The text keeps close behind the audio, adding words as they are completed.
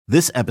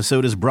This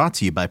episode is brought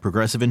to you by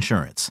Progressive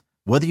Insurance.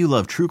 Whether you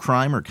love true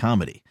crime or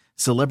comedy,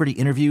 celebrity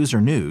interviews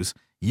or news,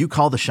 you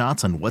call the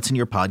shots on what's in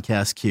your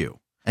podcast queue.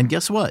 And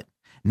guess what?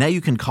 Now you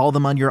can call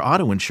them on your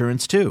auto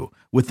insurance too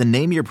with the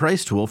Name Your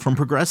Price tool from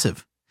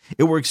Progressive.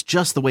 It works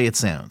just the way it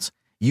sounds.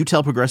 You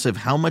tell Progressive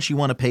how much you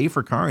want to pay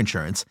for car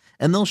insurance,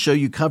 and they'll show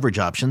you coverage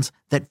options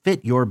that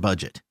fit your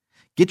budget.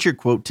 Get your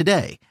quote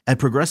today at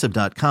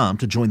Progressive.com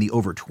to join the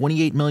over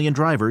 28 million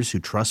drivers who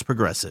trust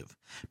Progressive.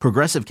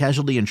 Progressive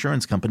Casualty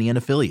Insurance Company and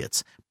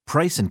Affiliates.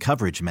 Price and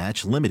coverage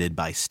match limited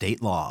by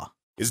state law.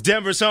 It's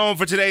Denver's home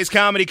for today's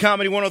Comedy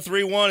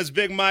 103.1 is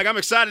Big Mike. I'm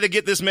excited to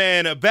get this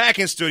man back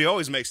in studio.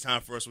 Always makes time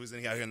for us. He's out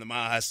here in the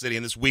Mile High City,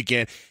 and this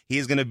weekend he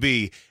is going to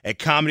be at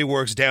Comedy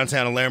Works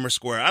downtown in Larimer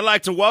Square. I'd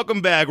like to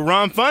welcome back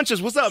Ron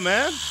Funches. What's up,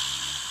 man?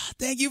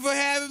 Thank you for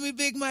having me,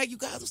 Big Mike. You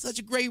guys have such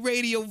a great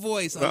radio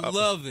voice. I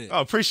love it.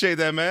 Oh, appreciate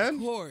that, man.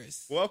 Of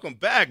course. Welcome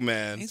back,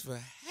 man. Thanks for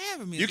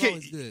having me. It's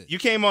always good. You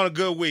came on a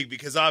good week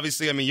because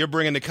obviously, I mean, you're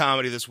bringing the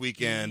comedy this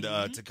weekend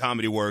to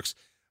Comedy Works.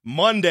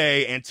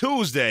 Monday and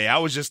Tuesday, I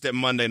was just at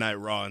Monday Night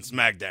Raw and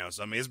SmackDown.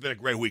 So, I mean, it's been a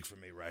great week for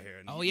me right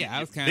here. Oh, yeah. I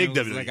was kind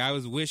of like, I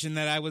was wishing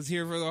that I was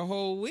here for the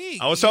whole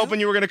week. I was hoping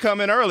you were going to come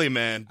in early,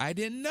 man. I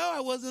didn't know.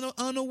 I wasn't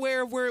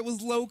unaware of where it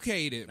was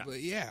located. But,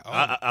 yeah.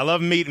 Oh. I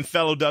love meeting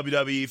fellow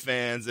WWE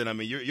fans. And, I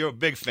mean, you're a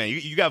big fan.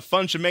 You got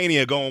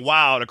Funchomania going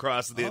wild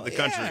across the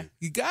country.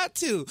 You got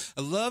to.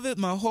 I love it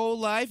my whole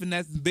life. And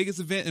that's the biggest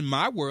event in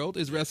my world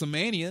is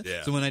WrestleMania.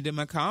 Yeah. So, when I did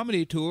my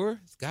comedy tour,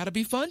 it's got to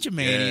be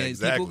Funchomania. Yeah,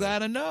 exactly. People got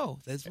to know.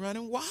 That's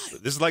running wild.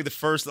 This is like the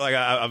first, like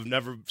I've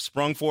never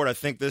sprung for it. I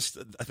think this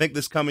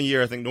coming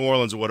year, I think New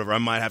Orleans or whatever, I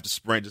might have to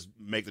sprint, just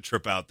make the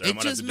trip out there. It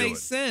just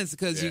makes sense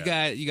because you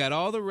got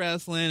all the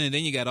wrestling and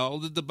then you got all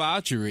the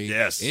debauchery.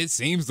 Yes. It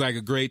seems like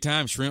a great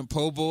time. Shrimp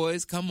po'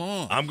 boys, come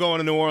on. I'm going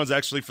to New Orleans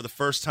actually for the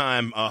first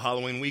time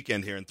Halloween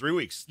weekend here in 3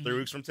 weeks. 3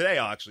 weeks from today,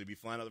 I'll actually be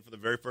flying out there for the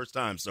very first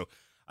time. So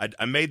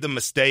I made the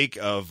mistake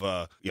of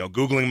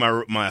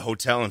Googling my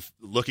hotel and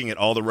looking at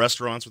all the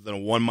restaurants within a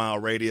 1 mile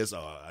radius.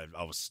 Oh,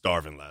 I was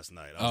starving last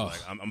night. I was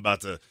like, I'm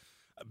about to.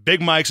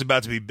 Big Mike's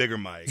about to be Bigger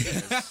Mike.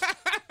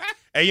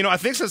 Hey, I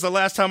think since the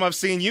last time I've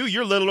seen you,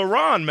 you're little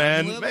Ron,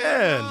 man.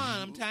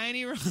 I'm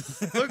tiny Ron.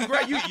 Look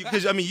great.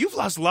 Because you've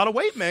lost a lot of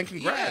weight, man.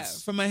 Congrats.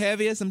 Yeah, from my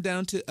heaviest, I'm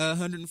down to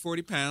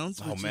 140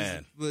 pounds. Oh,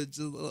 man. Which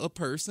is a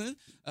person,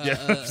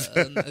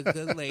 a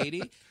good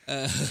lady.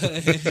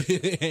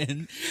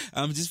 And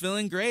I'm just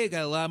feeling great.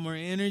 Got a lot more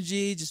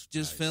energy. Just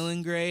nice.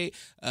 Feeling great.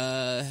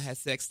 Had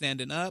sex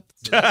standing up.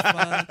 So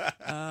that's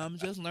fun.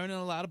 Just learning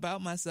a lot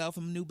about myself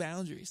and new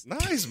boundaries.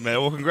 Nice, man.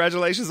 Well,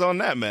 congratulations on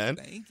that, man.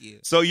 Thank you.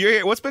 So you're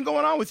here. What's been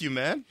going on with you,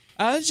 man?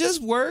 I was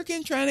just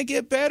working, trying to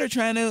get better,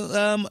 trying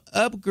to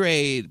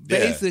upgrade.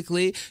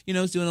 Basically,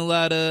 I was doing a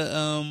lot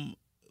of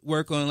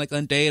work on like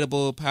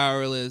Undateable,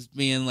 Powerless,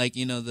 being like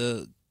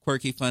the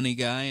quirky, funny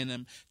guy, and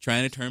I'm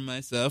trying to turn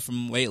myself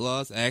from weight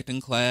loss, acting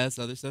class,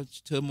 other stuff,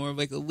 to more of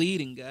like a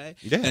leading guy.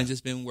 Yeah. And I've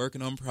just been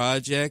working on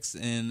projects,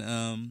 and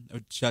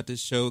I shot this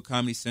show at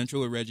Comedy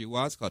Central with Reggie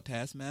Watts called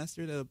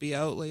Taskmaster that'll be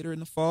out later in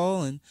the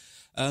fall, and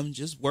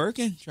just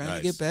working, trying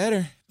to get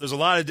better. There's a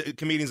lot of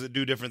comedians that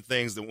do different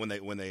things that when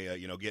they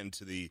get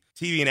into the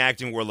TV and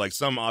acting world, like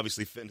some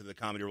obviously fit into the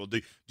comedy world.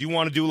 Do you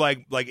want to do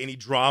like any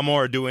drama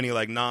or do any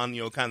like non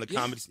kind of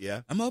comedies?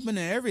 Yeah, I'm open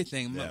to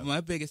everything. Yeah. My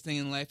biggest thing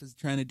in life is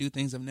trying to do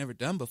things I've never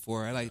done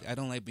before. I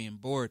don't like being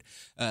bored.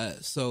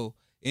 So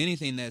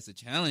anything that's a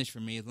challenge for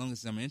me, as long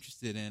as I'm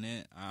interested in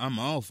it, I'm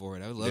all for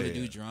it. I would love to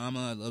do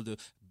drama. I'd love to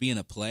be in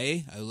a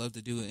play. I would love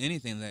to do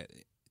anything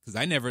because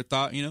I never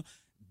thought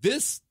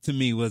this to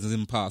me was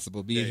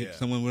impossible.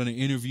 Someone would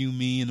interview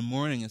me in the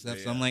morning and stuff.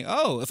 So I'm like,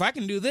 if I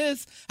can do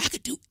this, I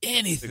could do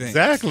anything.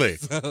 Exactly.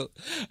 So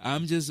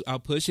I'll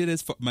push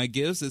it my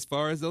gifts as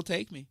far as they'll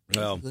take me.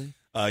 Basically.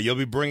 Well, you'll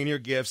be bringing your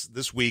gifts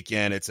this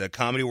weekend. It's at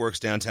Comedy Works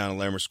downtown in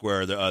Larimer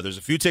Square. There's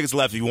a few tickets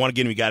left. If you want to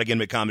get them, you got to get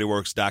them at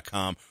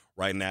ComedyWorks.com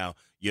right now.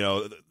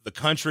 The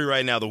country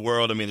right now, the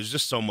world. I mean, there's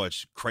just so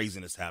much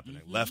craziness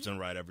happening left and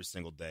right every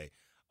single day.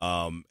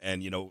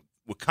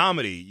 With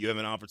comedy, you have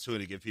an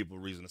opportunity to give people a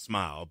reason to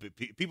smile.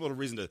 People have a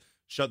reason to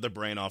shut their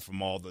brain off from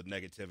all the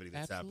negativity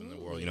that's happening in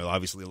the world.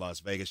 Obviously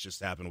Las Vegas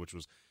just happened, which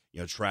was,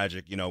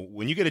 tragic.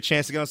 When you get a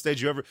chance to get on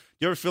stage, do you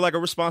ever feel like a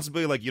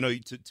responsibility, like,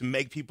 to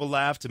make people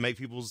laugh, to make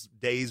people's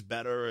days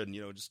better and,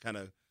 just kind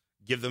of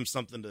give them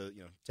something to,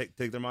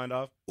 take their mind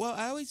off? Well,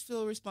 I always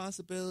feel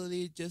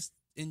responsibility just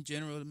in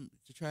general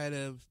to try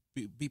to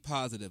be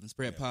positive and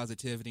spread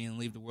positivity and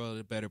leave the world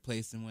a better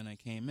place than when I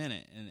came in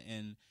it.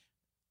 And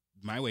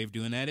my way of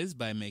doing that is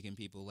by making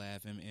people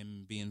laugh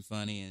and being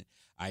funny, and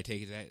I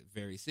take that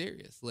very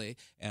seriously.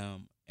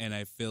 And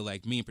I feel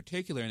like me in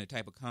particular, and the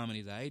type of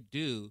comedy that I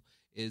do,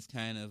 is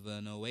kind of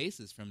an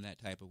oasis from that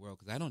type of world,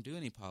 because I don't do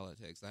any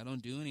politics. I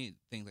don't do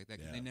anything like that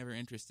because they never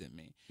interested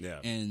me. Yeah.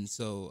 And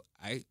so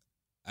I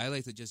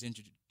like to just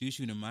introduce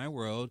you to my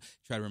world,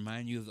 try to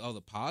remind you of all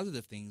the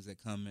positive things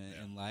that come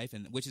in life,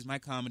 and which is my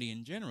comedy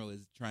in general,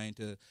 is trying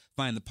to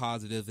find the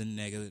positive in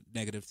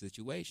negative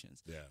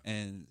situations. Yeah.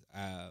 And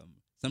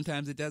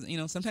sometimes it doesn't. You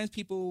know, sometimes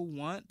people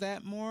want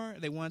that more.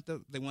 They want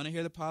to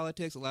hear the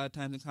politics. A lot of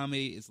times in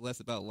comedy, it's less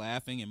about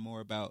laughing and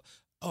more about,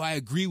 oh, I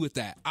agree with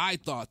that. I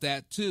thought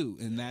that too,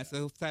 and that's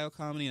a style of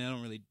comedy. And I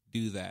don't really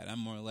do that. I'm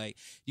more like,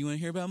 you want to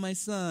hear about my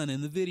son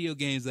and the video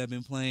games I've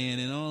been playing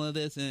and all of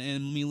this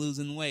and me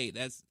losing weight.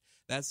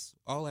 That's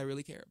all I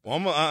really care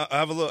about. Well, I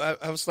have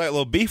a slight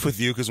little beef with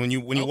you because when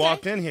you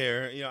walked in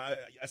here, you know,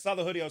 I saw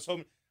the hoodie.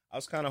 I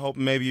was kind of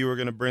hoping maybe you were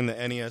going to bring the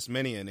NES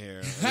Mini in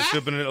here.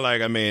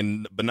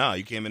 But no,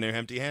 you came in there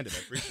empty-handed. I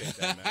appreciate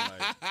that,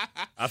 man.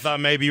 I thought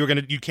maybe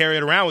you'd carry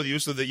it around with you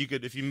so that you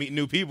could, if you meet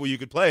new people, you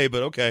could play.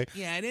 But okay.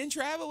 Yeah, I didn't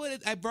travel with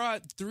it. I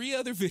brought 3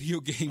 other video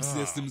game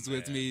systems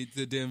with me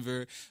to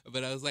Denver,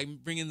 but I was like,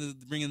 bringing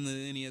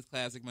the NES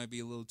Classic might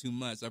be a little too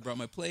much. So I brought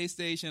my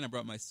PlayStation. I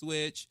brought my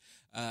Switch.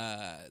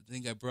 I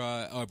think I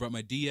brought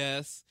my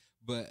DS.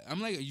 But I'm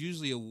like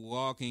usually a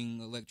walking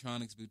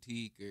electronics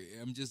boutique.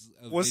 I'm just.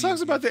 What sucks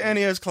about the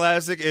NES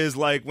Classic is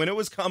like when it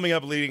was coming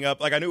up, leading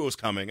up, like I knew it was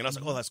coming, and I was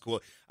like, "Oh, that's cool."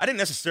 I didn't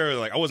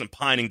necessarily I wasn't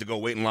pining to go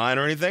wait in line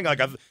or anything. Like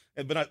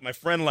my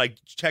friend like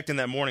checked in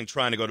that morning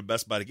trying to go to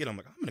Best Buy to get it. I'm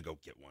like, I'm gonna go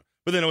get one.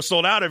 But then it was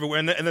sold out everywhere,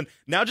 and then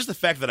now just the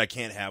fact that I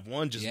can't have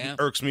one just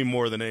irks me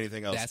more than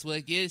anything else. That's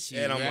what gets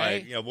you. And I'm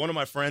right? like, one of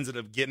my friends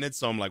ended up getting it,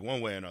 so I'm like,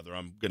 one way or another,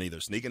 I'm gonna either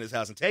sneak in his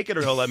house and take it,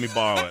 or he'll let me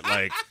borrow it.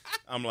 Like,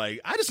 I'm like,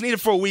 I just need it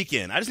for a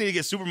weekend. I just need to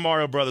get Super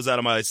Mario Brothers out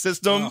of my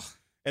system,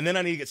 and then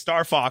I need to get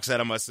Star Fox out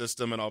of my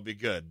system, and I'll be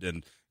good.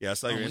 And I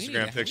saw your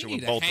Instagram picture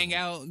with both. Hang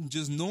out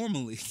just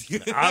normally.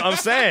 I'm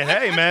saying,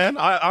 hey man,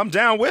 I'm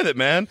down with it,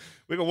 man.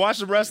 We can watch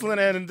the wrestling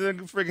and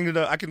then freaking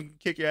I can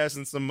kick your ass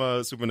in some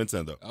Super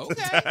Nintendo.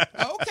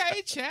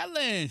 Okay,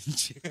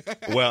 challenge.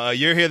 Well,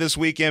 you're here this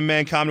weekend,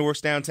 man. Comedy Works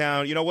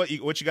Downtown. You know what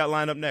you got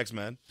lined up next,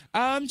 man?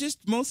 I'm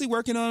just mostly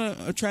working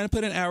on trying to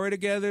put an hour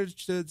together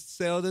to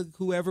sell to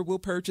whoever will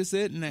purchase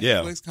it.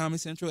 Netflix, Comedy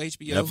Central,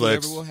 HBO, Netflix,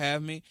 whoever will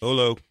have me.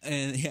 Hulu.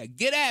 And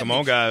get at me. Come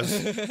on, guys.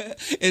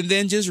 And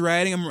then just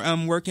writing.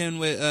 I'm working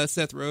with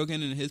Seth Rogen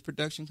and his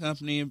production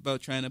company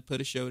about trying to put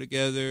a show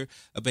together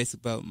based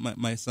about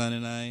my son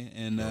and I.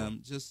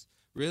 And just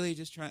really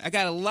just trying. I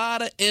got a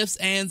lot of ifs,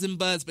 ands, and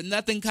buts, but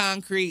nothing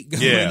concrete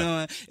going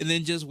on. And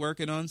then just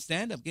working on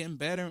stand-up, getting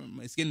better.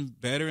 It's getting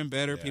better and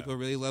better. Yeah. People are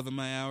really loving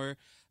my hour.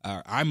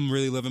 I'm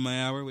really loving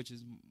my hour, which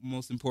is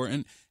most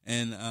important.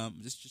 And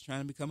just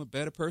trying to become a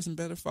better person,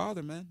 better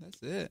father, man.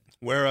 That's it.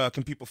 Where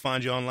can people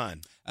find you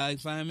online? You can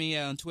find me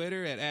on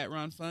Twitter at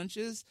Ron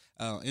Funches,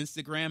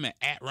 Instagram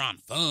at Ron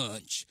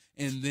Funch.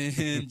 And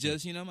then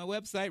just, my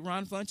website,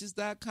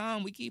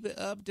 ronfunches.com. We keep it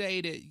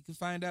updated. You can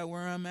find out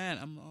where I'm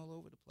at. I'm all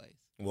over the place.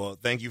 Well,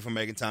 thank you for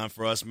making time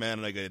for us,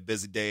 man. Like a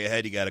busy day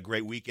ahead. You got a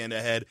great weekend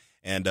ahead.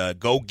 And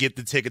go get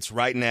the tickets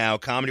right now,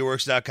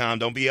 ComedyWorks.com.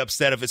 Don't be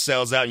upset if it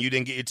sells out and you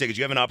didn't get your tickets.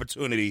 You have an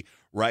opportunity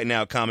right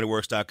now,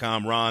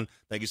 ComedyWorks.com. Ron,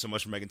 thank you so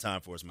much for making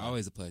time for us, man.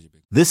 Always a pleasure,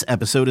 Big. This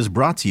episode is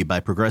brought to you by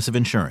Progressive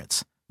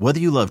Insurance. Whether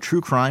you love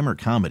true crime or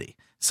comedy,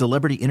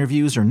 celebrity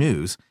interviews or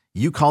news,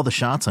 you call the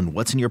shots on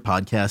what's in your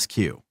podcast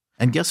queue.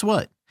 And guess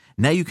what?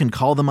 Now you can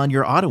call them on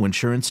your auto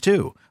insurance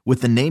too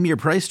with the Name Your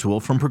Price tool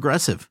from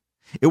Progressive.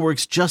 It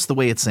works just the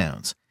way it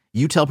sounds.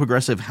 You tell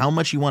Progressive how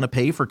much you want to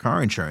pay for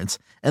car insurance,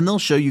 and they'll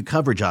show you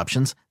coverage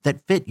options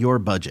that fit your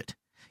budget.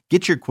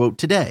 Get your quote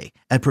today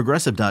at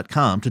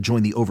Progressive.com to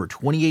join the over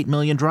 28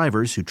 million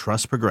drivers who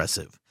trust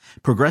Progressive.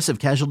 Progressive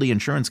Casualty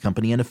Insurance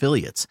Company and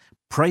Affiliates.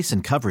 Price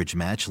and coverage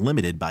match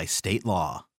limited by state law.